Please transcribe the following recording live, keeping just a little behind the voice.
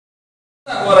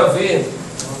Agora ver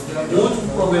o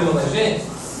último problema da gente,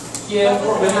 que é o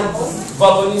problema do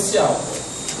valor inicial.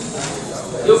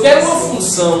 Eu quero uma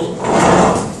função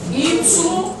y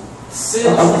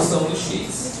sendo a função de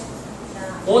x,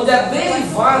 onde a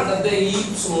derivada de y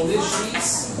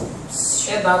dx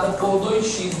é dada por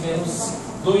 2x menos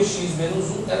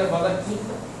 1 elevado à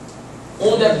quinta,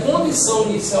 onde a condição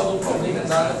inicial do problema é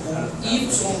dada por y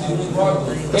de 1 igual a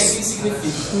 2. O que é que isso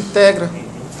significa? Integra.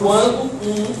 Quando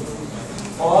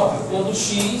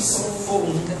x for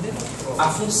 1, a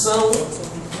função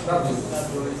da dúvida.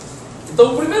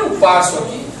 Então, o primeiro passo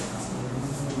aqui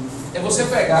é você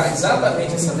pegar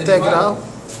exatamente essa derivada,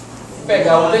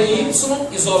 pegar o dy,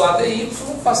 isolar dy,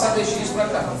 passar dx para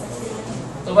cá.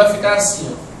 Então, vai ficar assim,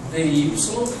 ó, dy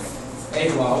é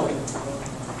igual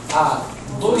a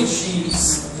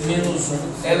 2x menos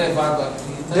 1 elevado a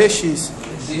quinta dx.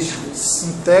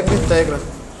 Integra.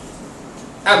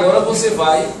 Agora você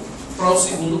vai para o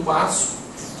segundo passo,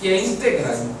 que é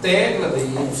integrar. Integra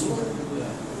dy,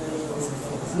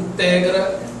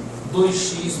 integra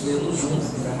 2x menos 1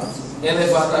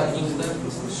 elevado à quinta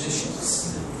dx.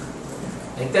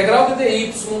 A integral de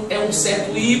dy é um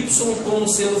certo y como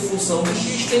sendo função de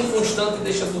x, tem constante e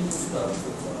deixa tudo funcionando.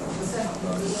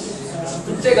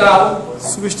 Integral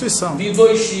substituição de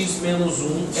 2x menos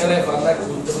 1 elevado à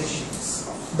quinta dx.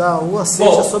 Dá u a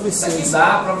sexta sobre 6. Aqui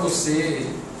dá para você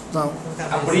não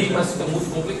abrir, mas fica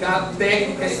muito complicado.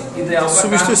 Técnica ideal para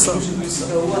substituição.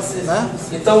 Né?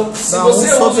 Então, se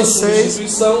você usa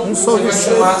substituição, você vai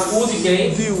chamar u de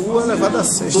quem? De u elevado a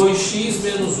sexta. 2x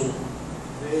menos 1.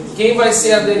 Quem vai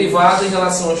ser a derivada em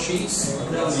relação a x?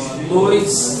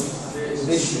 2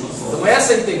 dx. Então,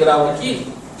 essa integral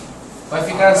aqui vai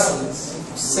ficar assim,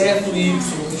 certo y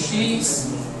de x,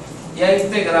 e a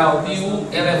integral de u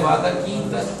elevado à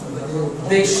quinta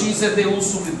dx é du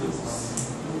sobre 2.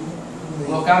 Vou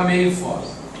colocar meio fora.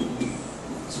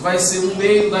 Isso vai ser o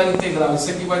meio da integral. Isso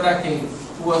aqui vai dar quem?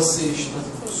 U a sexta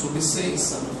sobre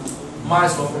 6,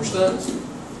 mais uma constante.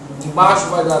 Embaixo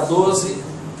vai dar 12.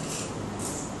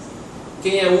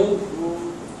 Quem é u?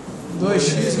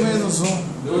 2x menos 1.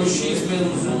 2x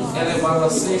menos 1 elevado a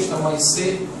sexta mais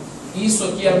c. Isso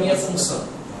aqui é a minha função.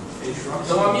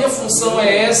 Então a minha função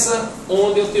é essa,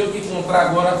 onde eu tenho que encontrar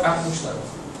agora a constante.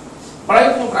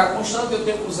 Para encontrar a constante, eu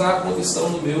tenho que usar a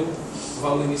condição do meu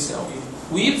valor inicial.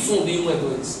 O y de 1 é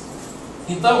 2.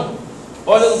 Então,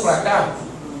 olhando para cá,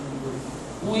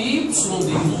 o y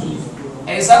de 1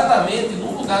 é exatamente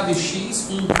no lugar de x,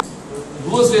 1.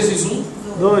 2 vezes 1?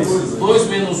 2. 2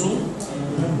 menos 1.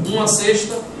 1 a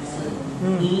sexta.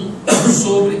 1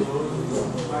 sobre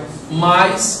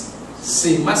mais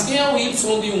c. Mas quem é o y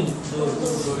de 1?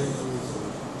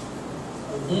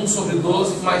 1 sobre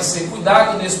 12 mais c.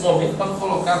 Cuidado nesse momento para não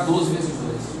colocar 12 vezes 2.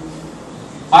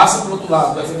 Passa para o outro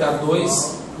lado, vai ficar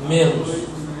 2 menos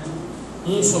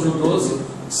 1 sobre 12,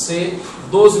 c.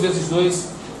 12 vezes 2,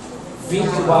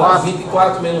 24.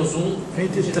 24 menos 1,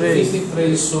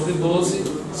 23 sobre 12,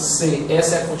 c.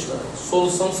 Essa é a constante.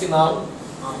 Solução final,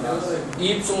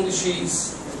 y de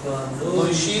x,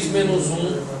 2x menos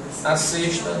 1 a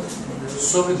sexta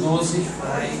sobre 12,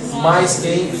 mais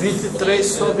quem? 23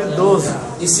 sobre 12.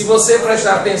 E se você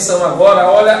prestar atenção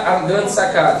agora, olha a grande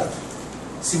sacada.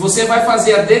 Se você vai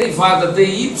fazer a derivada de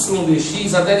y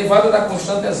dx, a derivada da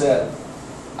constante é 0.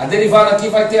 A derivada aqui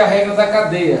vai ter a regra da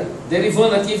cadeia.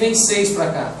 Derivando aqui, vem 6 para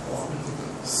cá.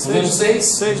 6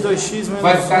 2x menos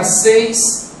vai ficar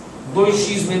 6,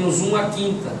 2x menos 1 a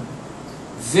quinta.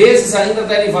 Vezes ainda a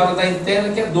derivada da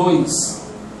interna, que é 2.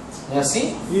 Não é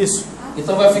assim? Isso.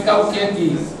 Então vai ficar o que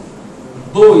aqui?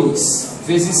 2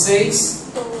 vezes 6,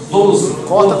 12.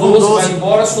 Corta com 12. Vai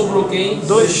embora, sobrou quem?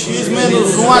 2x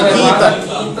menos 1 a quinta.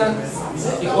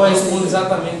 Que corresponde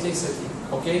exatamente a isso aqui.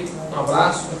 Ok? Um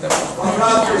abraço. Até a próxima.